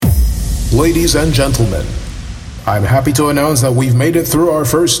Ladies and gentlemen, I'm happy to announce that we've made it through our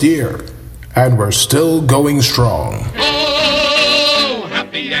first year, and we're still going strong. Oh,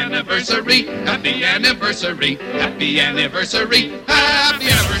 happy anniversary, happy anniversary, happy anniversary, happy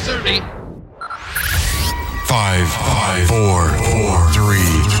anniversary. 5, 4,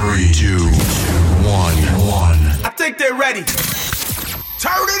 3, 2, 1. I think they're ready.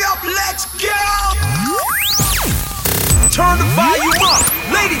 Turn it up, let's go! Turn the volume up.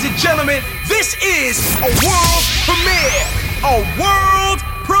 Ladies and gentlemen, this is a world premiere. A world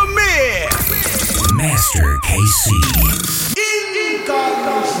premiere. Master KC. In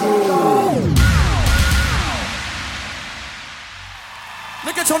control.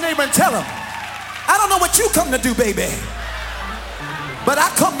 Look at your neighbor and tell him, I don't know what you come to do, baby, but I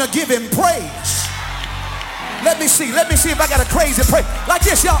come to give him praise. Let me see if I got a crazy praise. Like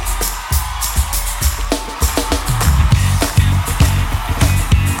this, y'all.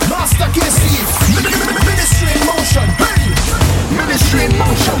 Master KC, ministry in motion. Hey, ministry in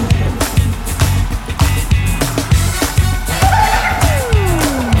motion.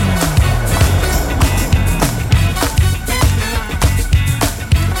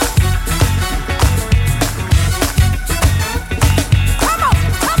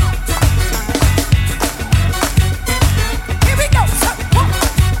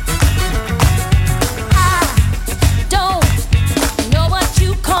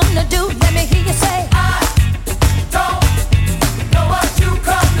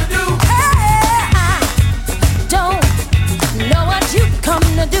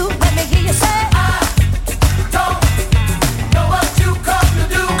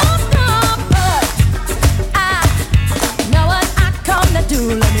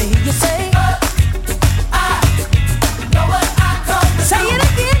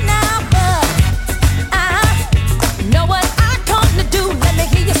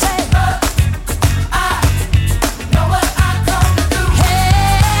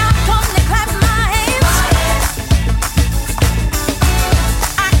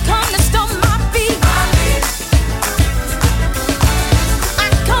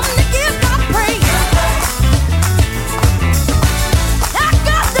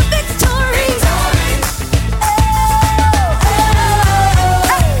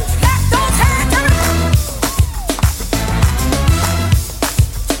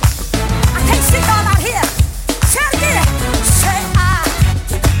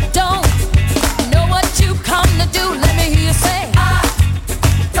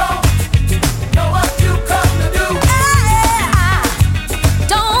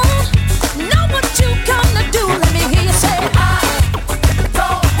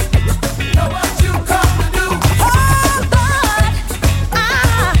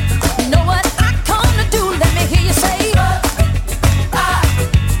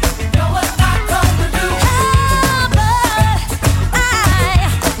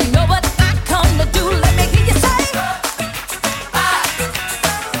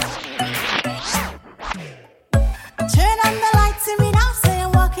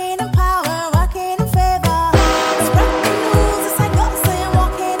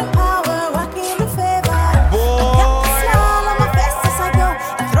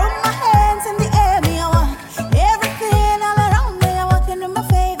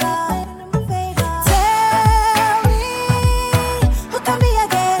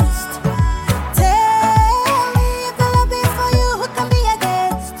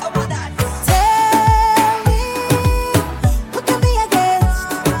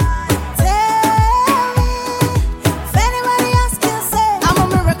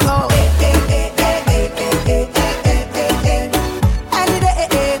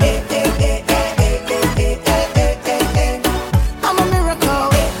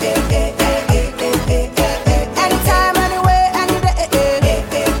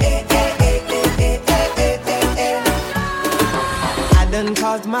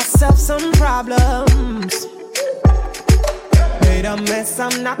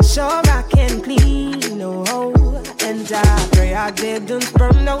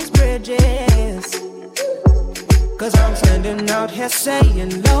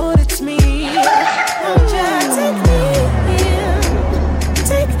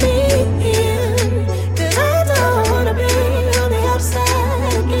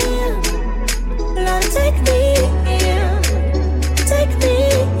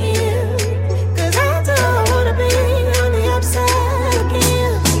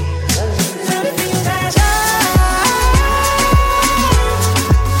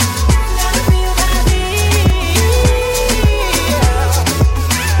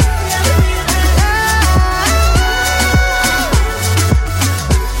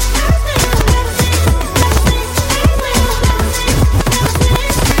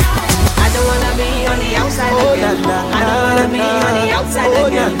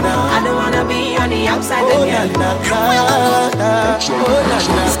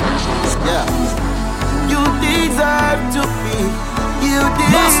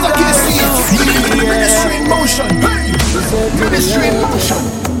 motion. Hey, ministry in motion.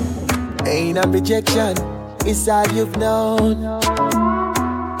 Ain't a rejection, it's all you've known.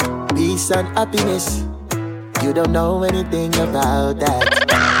 Peace and happiness, you don't know anything about that.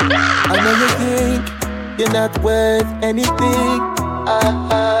 I know you think you're not worth anything,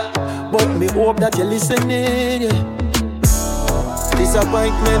 but me hope that you're listening.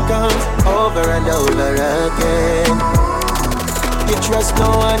 Disappointment comes over and over again. You trust no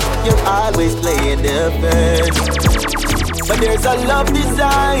one, you're always playing defense. But there's a love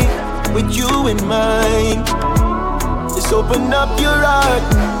design with you in mind. Just open up your heart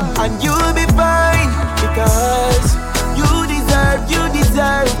and you'll be fine. Because you deserve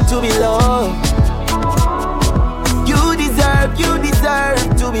to be loved. You deserve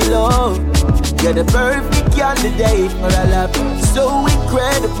to be loved. You're the perfect candidate for a love. So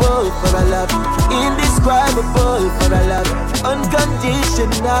incredible for a love. Indescribable for a love.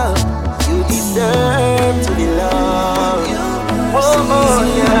 Unconditional. You deserve to be loved. Oh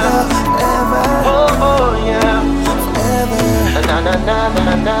yeah. Oh yeah.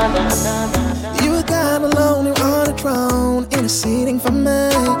 You got alone and on the throne, interceding for me.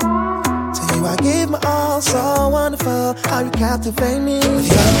 To you I give my all, so wonderful how you captivate me. With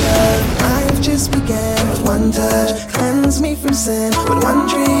your love, I've just began. With one touch, cleanse me from sin. With one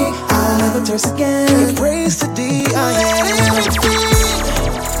drink, I'll never thirst again. Praise to thee, I am everything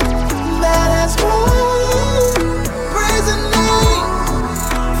that has grown. Praise the name,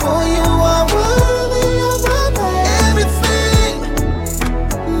 for you are worthy of my praise. Everything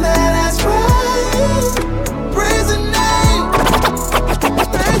that has grown. Praise the name,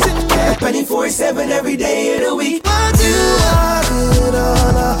 praise the name. 24/7 every day of the week. But you are good,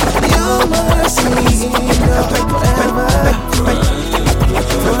 all of your mercy forever.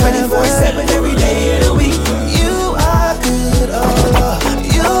 24/7 every day of the week. You are good, all of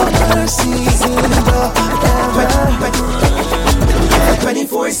your mercy forever.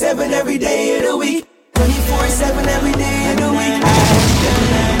 24/7 every day of the week. 24/7 every day of the week.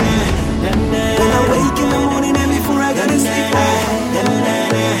 When I wake in the morning and before I go to sleep.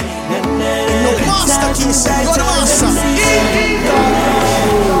 Master Casey, you're the master.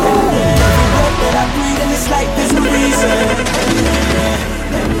 That I breathe in this life, there's no reason.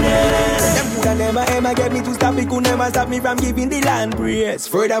 Them never ever get me to stop, it could never stop me from giving the land praise.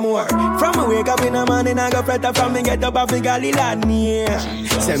 Furthermore, from me wake up in the morning, I go fret from me get up off me galley land near.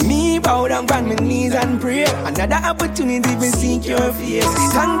 Say me bow down on my knees and pray. Another opportunity to seek your face.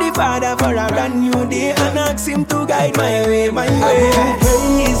 Thank the Father for a brand new day and ask Him to guide my way, my way. I will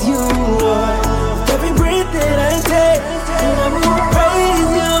praise you, Lord. Every breath that I take, and I will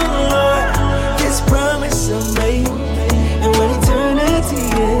praise you, Lord. This promise I made, and when eternity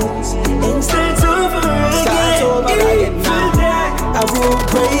ends, and starts over again, even that, I will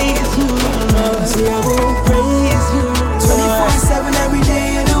praise you, Lord. Say I will praise you, 24/7 every day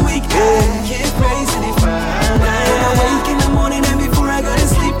of the week. I can't praise any Father. When I wake in the morning and before I go to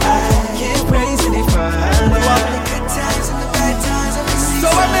sleep, I can't praise any Father. The good times and the bad times of the season. So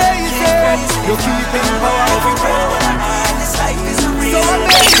amazing. You keep in power. Every breath that I breathe, this life is a reason. So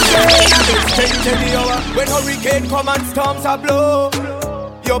amazing. It's 10 the hour. When hurricane come and storms are blow,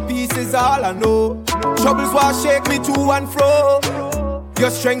 your peace is all I know. Troubles will shake me to and fro.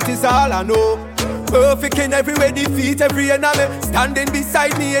 Your strength is all I know. Perfect in every way, defeat every enemy. Standing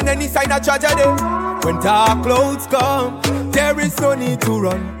beside me in any sign of tragedy. When dark clouds come, there is no need to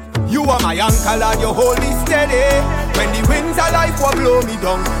run. You are my anchor, Lord, you hold me steady. When the winds of life will blow me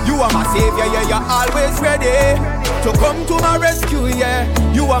down, you are my savior, yeah, you're always ready to come to my rescue, yeah.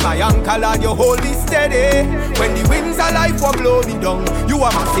 You are my anchor, Lord, you hold me steady. When the winds of life will blow me down, you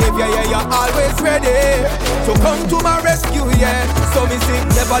are my savior, yeah, you're always ready to come to my rescue, yeah. So me sing,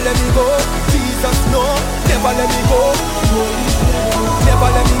 never let me go, Jesus, no, never let me go. Never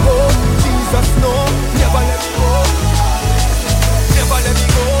let me go, Jesus, no, never let me go. Never let me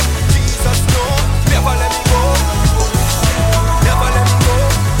go, Jesus, no, never let me go. Never let me go,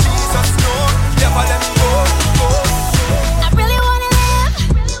 Jesus, no, never let me go. I really wanna live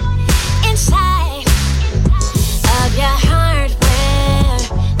inside of your heart where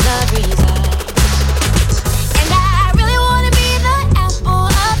love resides. And I really wanna be the apple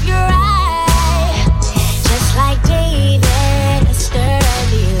of your eye, just like David, Esther,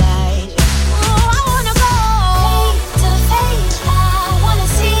 and Elijah. Oh, I wanna go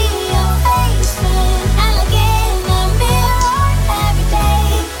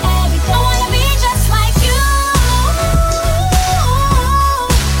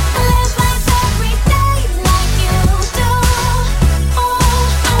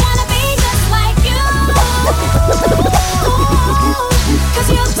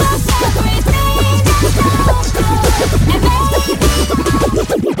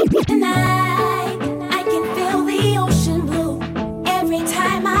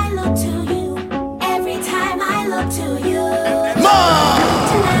time I look to you, every time I look to you.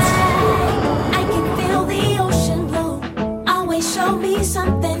 Tonight, I can feel the ocean blue. Always show me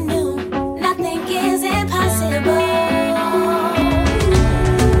something new. Nothing is impossible.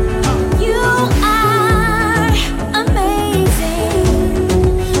 You are amazing.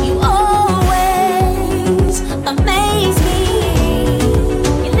 You always amaze me.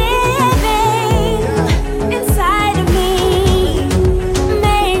 You're living inside of me,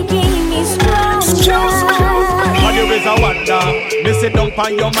 making me stronger. And you is a wonder. Me sit down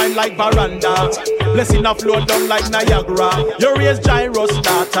on your mind like veranda. Blessing a flow down like Niagara. You raise Gyros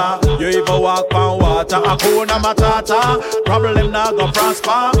data. You even walk on water. Hakuna Matata. Problem not go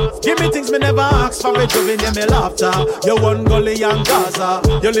prosper. Give me things me never ask for. Me driving in me laughter. You one gully and Gaza.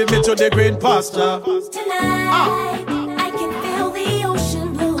 You leave me to the green pasture. Tonight, I can feel the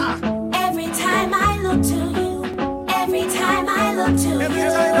ocean blue. Every time I look to you, every time I look to you.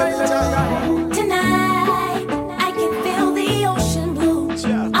 Tonight, I can feel the ocean blue.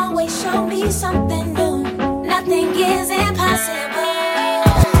 Always show me something new. Nothing is impossible.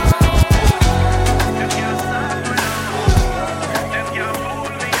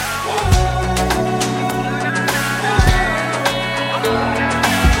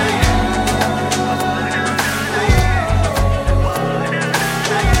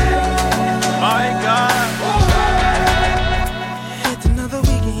 My God. It's another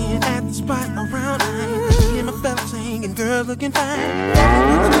weekend at the spot around 9. Me and my fellas singing, girls looking fine.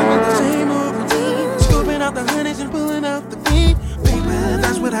 The same old routine, scooping out the honeys and pulling out the feet. Baby,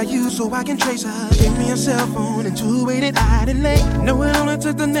 that's what I use so I can trace her. Gave me a cell phone and 2-way I delay. No, it only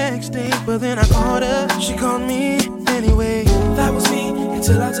took the next day, but then I called her. She called me anyway. That was me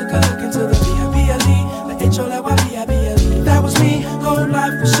until I took a look into the VIPLE. The HOLYBIBLE. That was me. Whole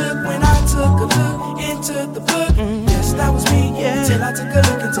life was shook when I took a look into the book. Yes, that was me. Until I took a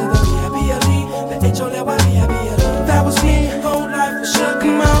look into the VIPLE. The HOLYBIBLE. That was me. Whole life was shook.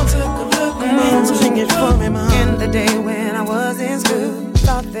 Come on, took a look. Come on, sing it for me, mom. In the day when I was in school,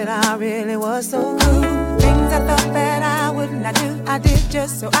 thought that I really was so cool. Things I thought that I would not do, I did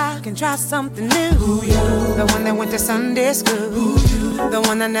just so I can try something new. The one that went to Sunday school, the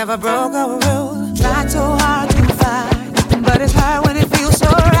one that never broke a rule. Tried so hard to fight, but it's hard when it feels so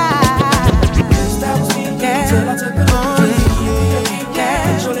right. That was me. Yeah. Until I took a look into the VIPLE. Yeah.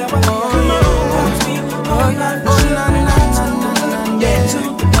 That was me. Whole life was shook when I took a look into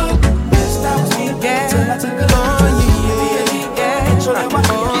the book. Yes, that was me. Until I took a look into the VIPLE. That was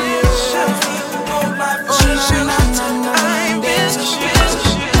me. Whole life was shook when I took a look into the book.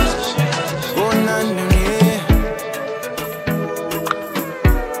 Oh, na na yeah.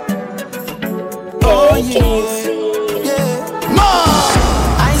 Oh yeah, yeah.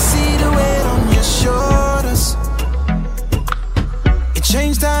 I see the weight on your shoulders. It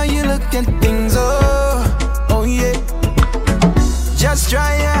changed how you look at things. Oh, oh yeah. Just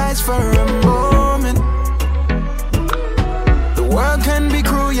dry your eyes for a moment. The world can be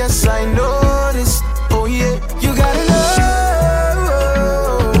cruel, yes I noticed. Oh yeah, you gotta know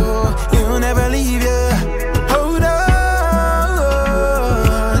you'll never leave you. Hold on,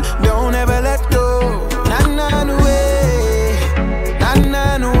 don't ever let go. Na na no way, na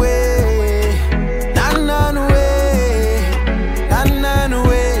na no way, na na no way, na na no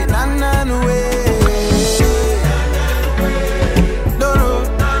way, na na no way. No no,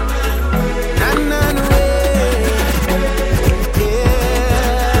 na na no way,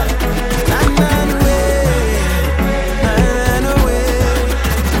 yeah, na na no way, na na no way,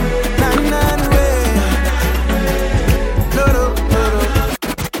 na na no way. No no no no.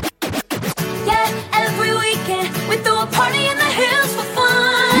 Yeah, every weekend we throw a party in the hills for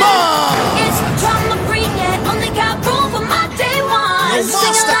fun. It's drama free, yeah, only got room for my day one. Yo,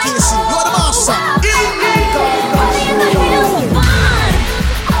 Master Casey, you're the master. Party in the hills for fun.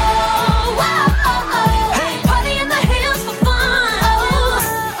 Oh, wow, oh, oh. Party in the hills for fun.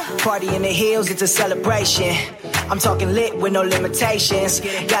 Oh. Party in the hills, it's a celebration. I'm talking lit with no limitations.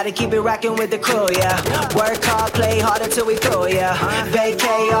 Gotta keep it rockin' with the crew, yeah. Work hard, play hard until we through, yeah.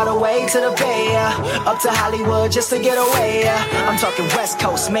 Vacay all the way to the Bay, yeah. Up to Hollywood just to get away, yeah. I'm talking West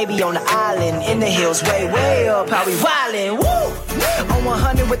Coast, maybe on the island. In the hills, way, way up, how we wildin', woo! On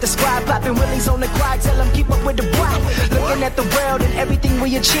 100 with the squad, poppin' willies on the quad. Tell them keep up with the block. Looking at the world and everything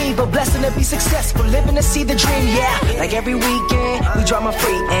we achieve. A blessing to be successful, living to see the dream, yeah. Like every weekend, we drama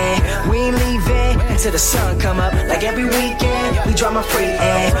free, and we ain't leaving until the sun come up. Like every weekend, we drama free,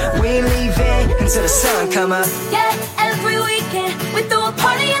 and we ain't leaving until the sun come up. Yeah, every weekend we throw a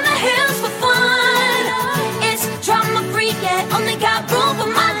party in the hills for fun. It's drama free, yeah, only got room for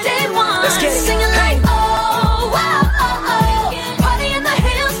my day one. Let's get it. Singing like, oh, wow, oh, oh. Party in the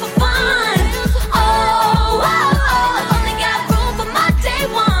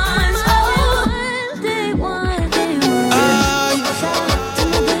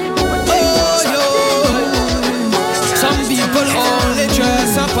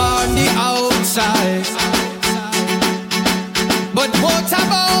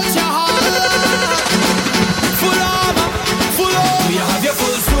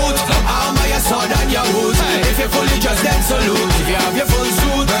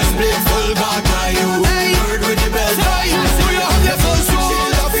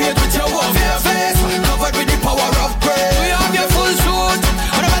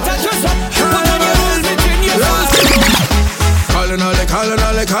Calling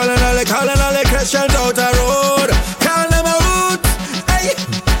all the Christians out the road. Call them out, hey,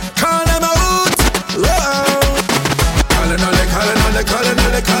 call them out. Whoa. Calling all the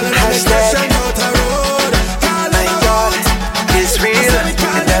Christians out the road. Call them out. It's real and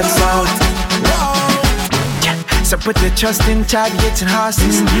that's out. So put the trust in chariots and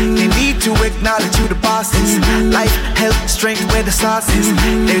horses. They need to acknowledge who the boss is. Life, health, strength, where the sauce is.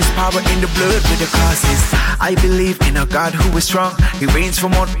 There's power in the blood where the cross is. I believe in a God who is strong. He reigns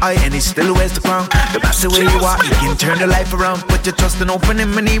from on high and he still wears the crown. No matter where you are, he can turn the life around. Put your trust and open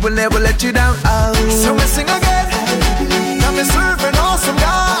him and he will never let you down. Oh. So we sing again. I'm a servant, awesome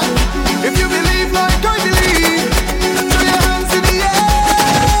God. If you believe like I believe, throw your hands in the air.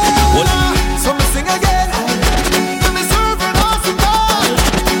 What? So we sing again.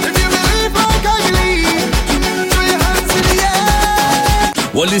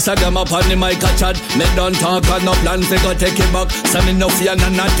 Well, this a them up on the mic a chat. Make don't talk and no plan to go take it back. Some me no fear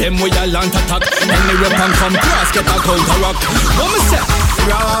none of them we a land attack. Any weapon come cross get a counter rock. What me say?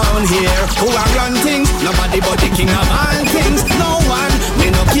 Round here, who a run things? Nobody but the king of all things. No one, me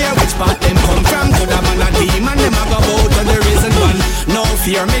no care which part them come from. Could a man a demon, them a go out and there isn't one. No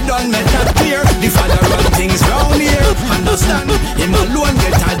fear, me done make that clear. The father run things round here. Understand? Him alone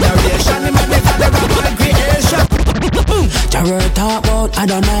get adoration. Him a the father of my creation. Terror talk about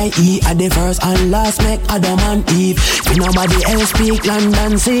Adonai, he at the first and last make Adam and Eve. If nobody else speak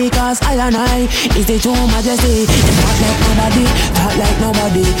London say, cause I and I is the true majesty. They talk like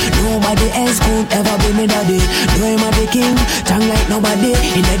nobody, nobody else could ever be me daddy. Do him a the king, tongue like nobody.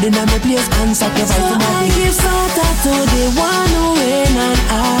 He dead in my place and sacrifice to my I give Santa to the one who reign and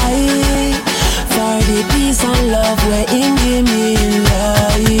I, for the peace and love where in give me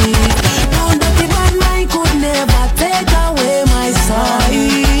life. Now that the bad mind could never take away my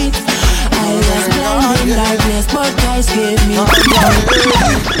sight. I was blind in darkness, but Christ gave me light.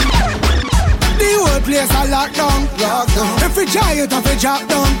 The whole place a lock down. Every giant of a drop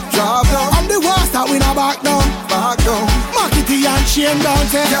down. I'm the worst that we not back down. Markety and shame down.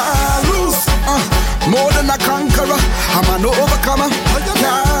 Can't lose. More than a conqueror, I'm an overcomer.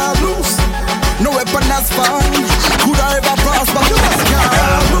 Can't lose. No weapon has found could I ever prosper.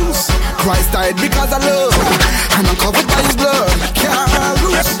 Can't lose. Christ died because of love, and I'm covered by his blood. Can't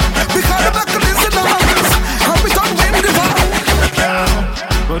lose. Because the battle is in the hands, and we don't win the war.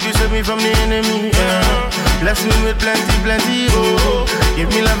 God, you save me from the enemy, yeah. Bless me with plenty, oh. Give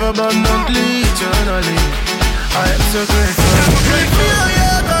me love abundantly, eternally. I am so grateful. Lift me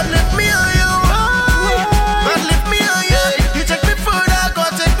higher, God, lift me higher, oh. God, lift me higher. You take me further,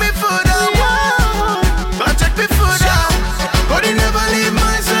 God, take me further, oh. God, take me further. God, you never leave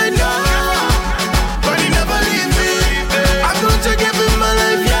my side, no. God, you never leave me. I'm going to give him my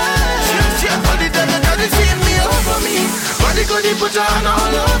life, yeah. All the time that God is seeing me over me. God, he put a hand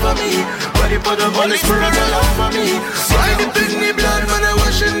all over me. God, he put the Holy Spirit all over me. Why dip in the blood, when I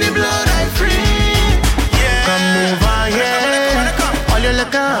wash in the blood, I'm free. Yeah. Come over here. All you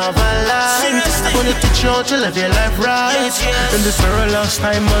look have a life. I'm gonna teach you how to live your life right. In this very last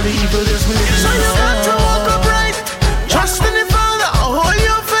time, all the evil is living. So you got to walk upright. Trust in the Father, hold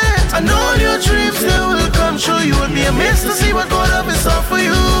your faith. And all your dreams, they will come true. You will be amazed to see what God has in store for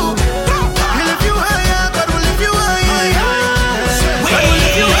you. He'll lift you higher, God will lift you higher. God will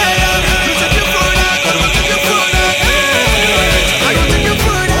lift you higher. He'll take you further, God will take you further. God will take you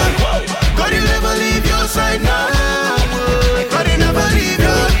further. God will never leave your side now. God will never leave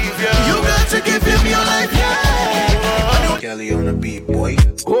you. You got to give him your life, yeah. Kelly on the beat, boy.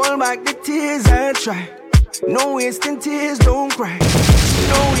 Hold back the tears and try. No wasting tears, don't cry.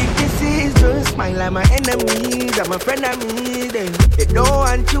 No weaknesses, just smile like my enemies. I'm a friend of me, they don't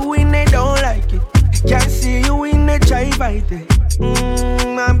want you in, they don't like it. Can't see you in, they try fight it.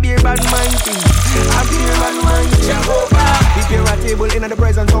 I'm beer bad mind thing. I'm beer bad mind thing. Prepare a table in the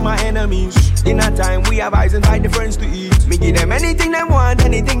presence of my enemies. In a time we have eyes and find the friends to eat. Me give them anything them want,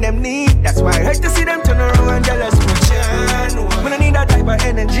 anything them need. That's why I hate to see them turn around and jealous me. When I need that type of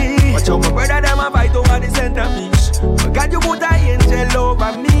energy. Watch out my brother, them a fight over the centerpiece. But God, you put an angel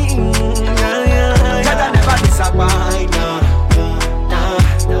over me. God, I never disappoint.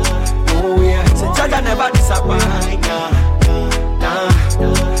 Oh yeah, God, I never disappoint. Oh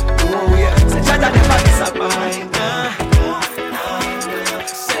yeah, God, I never disappoint.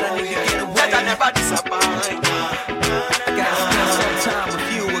 God, I never disappoint. I gotta spend some time with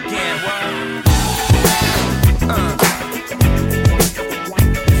you again.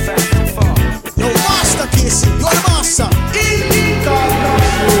 Yo, Master Casey, you're the master. I'm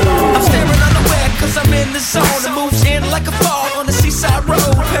staring unaware cause I'm in the zone. It moves in like a fall on the seaside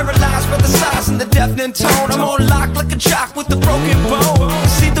road. Paralyzed by the size and the deafening tone. I'm on lock like a child. phone.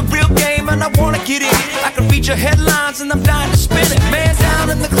 See the real game and I wanna get in. I can read your headlines and I'm dying to spin it. Man down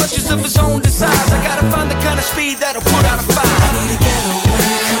in the clutches of his own desires. I gotta find the kind of speed that'll put out a fire. I need a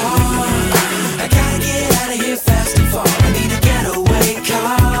getaway car. I gotta get out of here fast and far. I need a getaway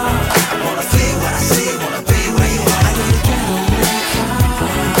car. I wanna feel what I see, wanna be where you are. I need a getaway car.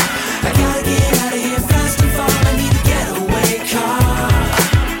 I gotta get out of here fast and far. I need a getaway car.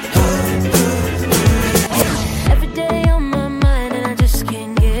 Every day on my mind and I just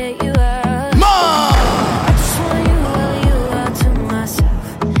can't get you out. I just want you out to myself.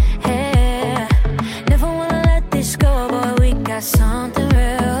 Hey, never wanna let this go, boy. We got something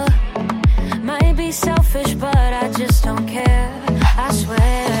real. Might be selfish, but I just don't care. I swear.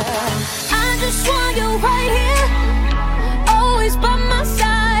 I just want you right here, always by my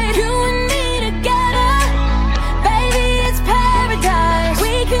side. You and me together, baby, it's paradise.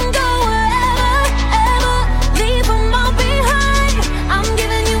 We can go wherever, ever, leave them all behind. I'm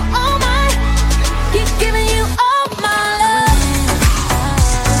giving you all my, keep giving you all my love.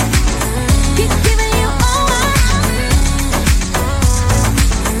 Keep giving you all my,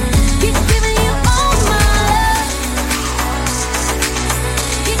 keep giving you all my love.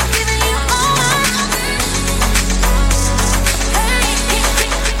 Keep giving you all my.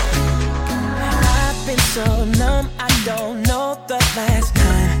 I've been so numb, I don't know the last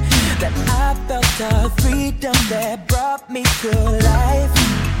time that I felt the freedom that brought me to life.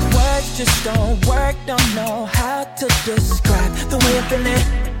 Words just don't work, don't know how to describe the way I'm feeling.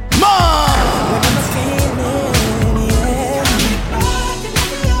 When I'm feeling, yeah. Walking in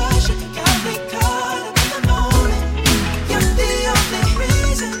the ocean, got me caught up in the moment. You're the only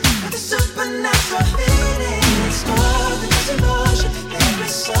reason for the supernatural feeling. It's more than just emotion, there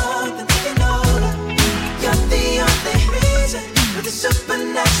is something taking over. You're the only reason for the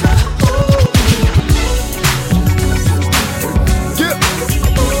supernatural. Yeah.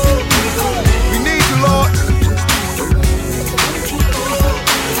 We need you, Lord.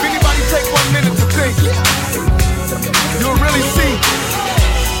 If anybody take 1 minute to think, you'll really see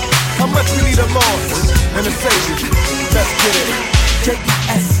how much we need a Lord and a Savior. Let's get it.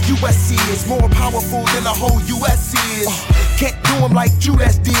 J-E-S-U-S-C is more powerful than the whole U.S. is. Can't do them like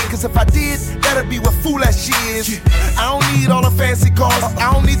Judas did, cause if I did, that'd be what foolish is. I don't need all the fancy cars,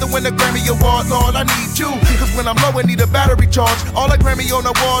 I don't need to win the Grammy Award, Lord, I need you. Cause when I'm low, I need a battery charge. All the Grammy on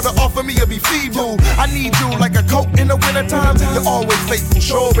the wall to offer me, it'll be feeble. I need you like a coat in the wintertime. You're always faithful,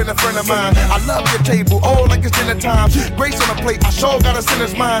 sure been a friend of mine. I love your table, oh, like it's dinner time. Grace on the plate, I sure got a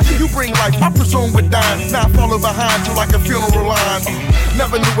sinner's mind. You bring life, I presume with dying. Now I follow behind you like a funeral line.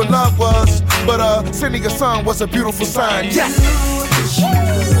 Never knew what love was, but sending a son was a beautiful sign. Yes!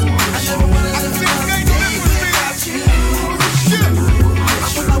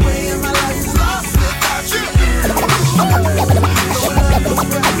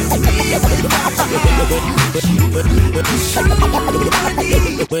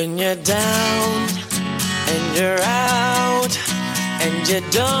 When you're down and you're out and you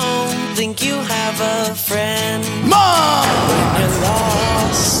don't think you have a friend, Mom! When you're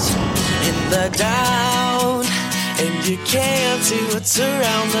lost in the doubt and you can't see what's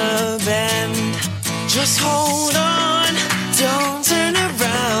around the bend, just hold on, don't turn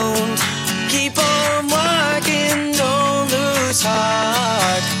around, keep on walking, don't lose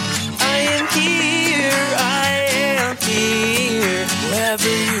heart. I am here, wherever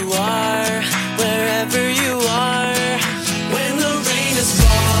you are, wherever you are. When the rain is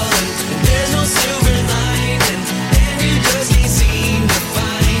falling and there's no silver lining, and you just can't seem to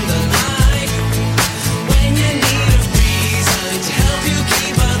find the light. When you need a reason to help you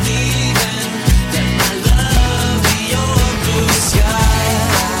keep believing, let my love be your blue sky,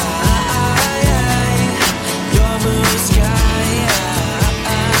 your blue sky,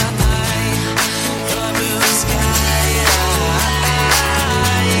 your blue sky.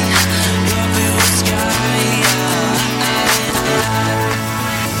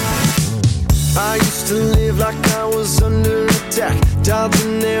 I used to live like I was under attack, doubts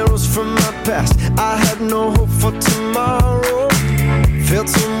and arrows from my past. I had no hope for tomorrow. Felt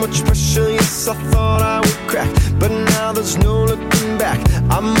so much pressure, yes, I thought I would crack, but now there's no looking back.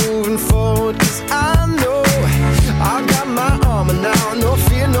 I'm moving forward cause I know I got my armor now. No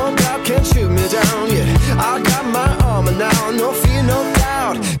fear, no doubt, can't shoot me down, yeah. I got my armor now, no fear, no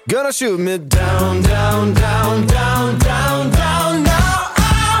doubt, gonna shoot me down, down, down, down, down, down, now.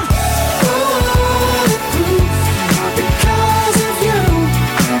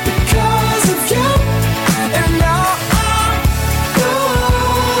 Because of you, and now I'm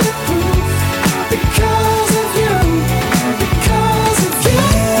bulletproof. Because of you,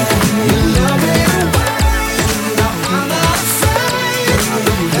 you love me well. Now I'm not afraid.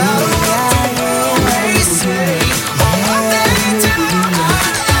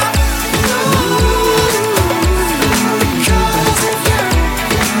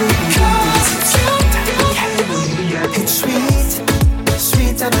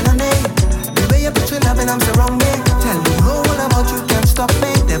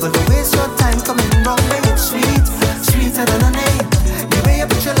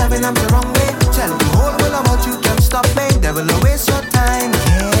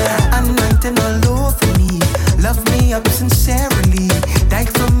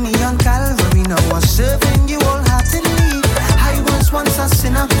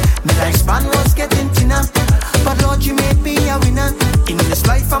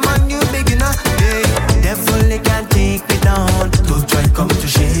 I'm a new beginner. Yeah. Devil, they can't take me down. Don't try come to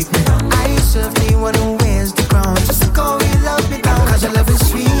shake me down. I serve the one who wears the crown. Just look how you love me down. Cause your love is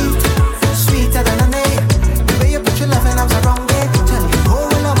sweet, sweeter than a name. The way you put your loving arms around me. Tell me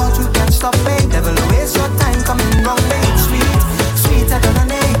all about you can't stop me. Devil, waste your time coming wrong me. Sweet, sweeter than a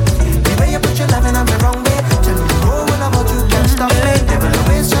name. The way you put your loving arms around me. Tell me all about you can't stop me. Devil,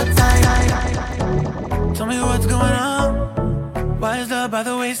 waste your time. Tell me what's going on. Why is love by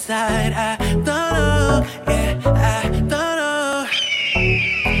the wayside? I don't know, yeah, I don't know.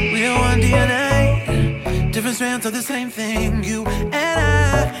 We are one DNA, different strands of the same thing. You and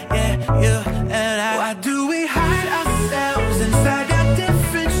I, yeah, you and I. Why do we hide ourselves inside our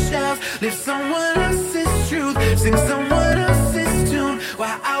different shells? Live someone else's truth, sing someone else's tune.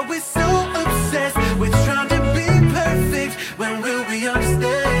 Why are we so obsessed with trying to be perfect? When will we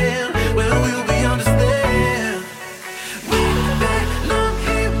understand? When will we understand?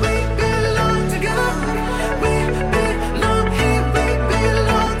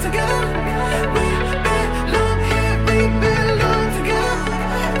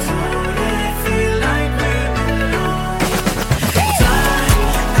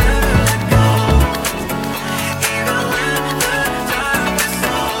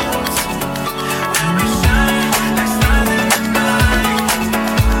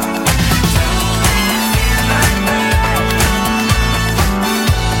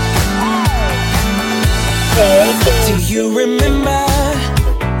 Do you remember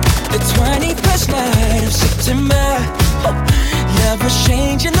the 21st night of September? Love was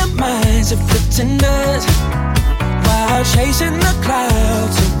changing the minds of pretenders while chasing the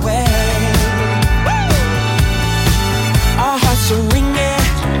clouds away. Our hearts are ringing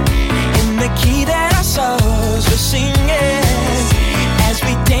in the key that our souls were singing as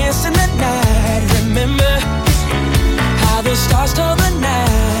we danced in the night. Remember how the stars stole the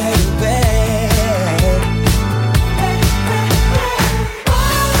night away.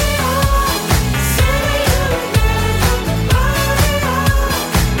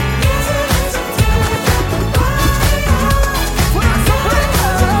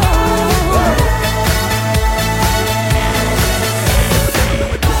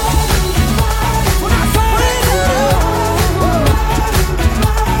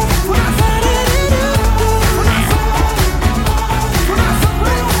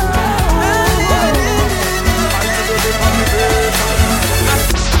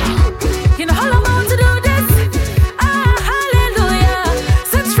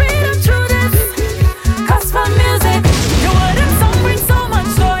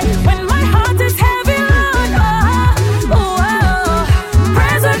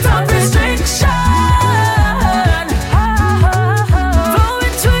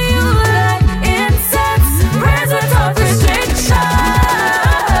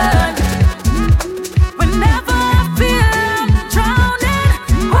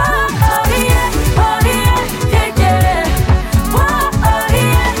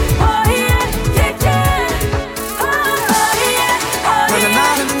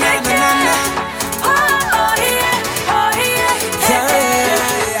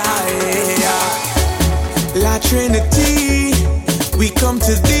 Trinity, we come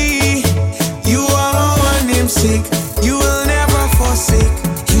to thee. You are our namesake. You will never forsake.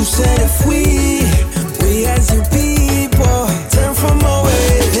 You said if we as your people turn from our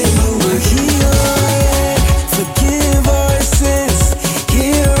ways, then you will heal and forgive our sins.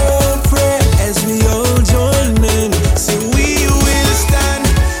 Hear our prayer as we all join in. Say we will stand,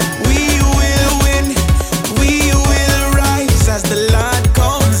 we will win, we will rise as the Lord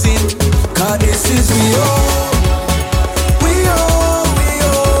comes in. 'Cause this is we all.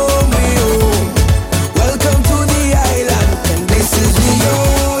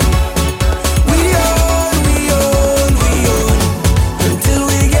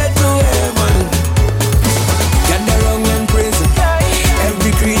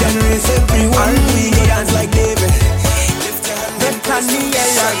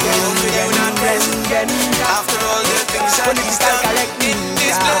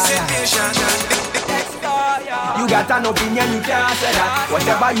 An opinion, you can't say that.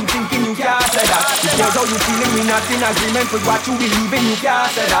 Whatever you thinking, you can't say that. It cares how you feeling, we not in agreement with what you believe in, you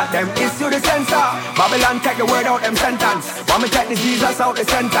can't say that. Them issue the censor. Babylon take the word out them sentence. Want me take the Jesus out the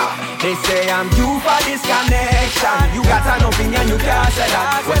center. They say I'm due for this connection. You got an opinion, you can't say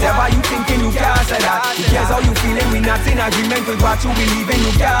that. Whatever you thinking, you can't say that. It cares how you feeling, we not in agreement with what you believe in,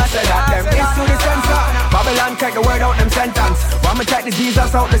 you can't say that. Them issue the censor. Babylon take the word out them sentence. Want me take the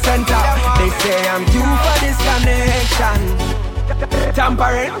Jesus out the center. They say I'm due for this connection.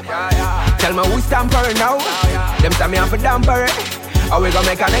 Tampering. Tell me who's tampering now. Them tell me I'm for dampering. Or we gon'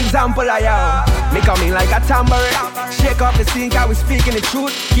 make an example of you. Me coming like a tambourine. Shake up the scene, cause we speaking the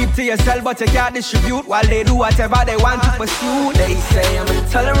truth. Keep to yourself, but you can't distribute. While they do whatever they want to pursue. They say I'm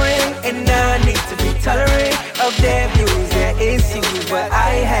intolerant, and I need to be tolerant of their views, their issues. But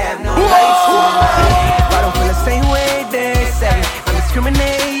I have no rights to mine. But I don't feel the same way they say. I'm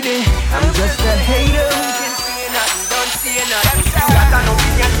discriminating, I'm just a hater who can see nothing, don't see nothing. You got an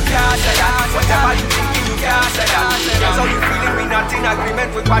opinion, you can't say that. Whatever you thinking, you can't say that. That's how you feeling, we not in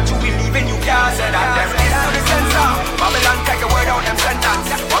agreement with what you believe in, you can't say that. Them is to the center. Babylon take a word out them sentence.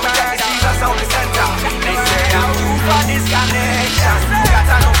 When we take the Jesus out the center. They say I'm too for this connection. You got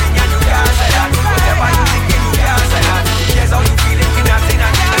an opinion, you can't say that. Whatever you thinking, you can't say that. That's how you feeling, we not in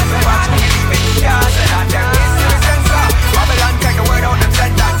agreement with what you believe in, you can't say that. Them is to the center. Babylon take a word out them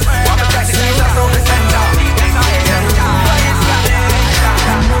sentence. When we take the Jesus out the center. They say I'm too for this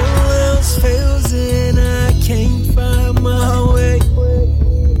connection. No else fails and I can't find my way.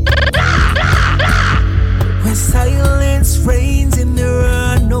 When silence reigns and there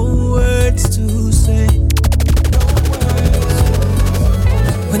are no words to say.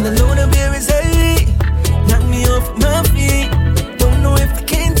 When the load of beer is heavy, knock me off my feet. Don't know if I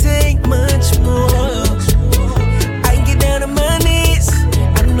can take much more. I get down on my knees.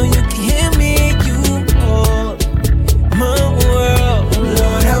 I know you can hear me. You are my world.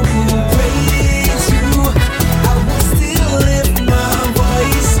 Lord, I will praise you. I will still lift my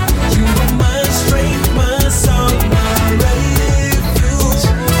voice. You are my strength, my song, my refuge.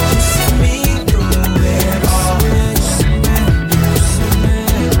 You see me through it all.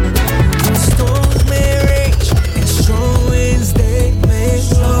 Storms may rage and strong winds they may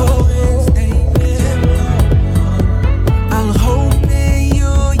blow. I'll hope in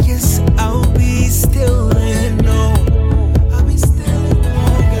you, yes, I'll be still and know. I'll be still and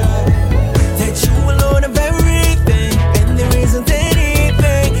know, God, that you alone of everything, and there isn't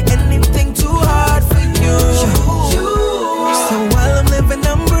anything too hard for you. So while I'm living,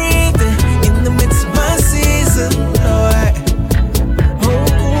 I'm breathing in the midst of my season, Lord. Oh,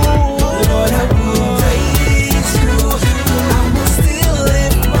 Lord, I will praise you. I will still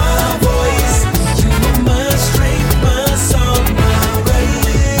lift my voice. You are my strength, my song, my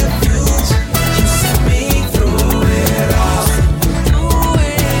refuge. You see me through it all.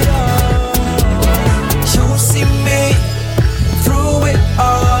 You see me through it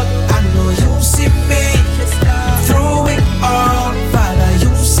all. I know you see me through it all. Father,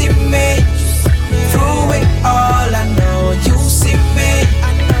 you see me through it all. I know you see me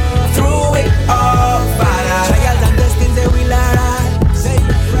through it all. Father, trials and testings they will arise.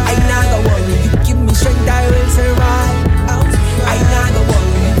 I not go worry, you give me strength, I will survive. I not go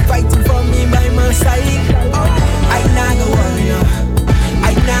worry, you fighting for me by my side. I not go worry, no.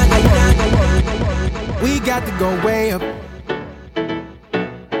 I not go worry. We got to go way up.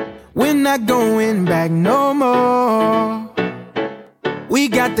 We're not going back no more. We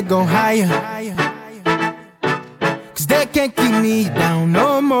got to go higher. Cause they can't keep me down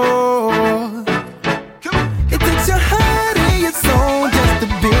no more. It takes your heart and your soul just to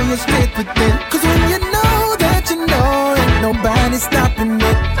be your strength within. Cause when you know ain't nobody stopping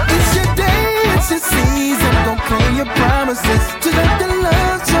it. It's your day, it's your season. Don't claim your promises. Just let the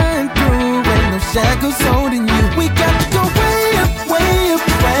love shine through. Ain't no shackles holding you.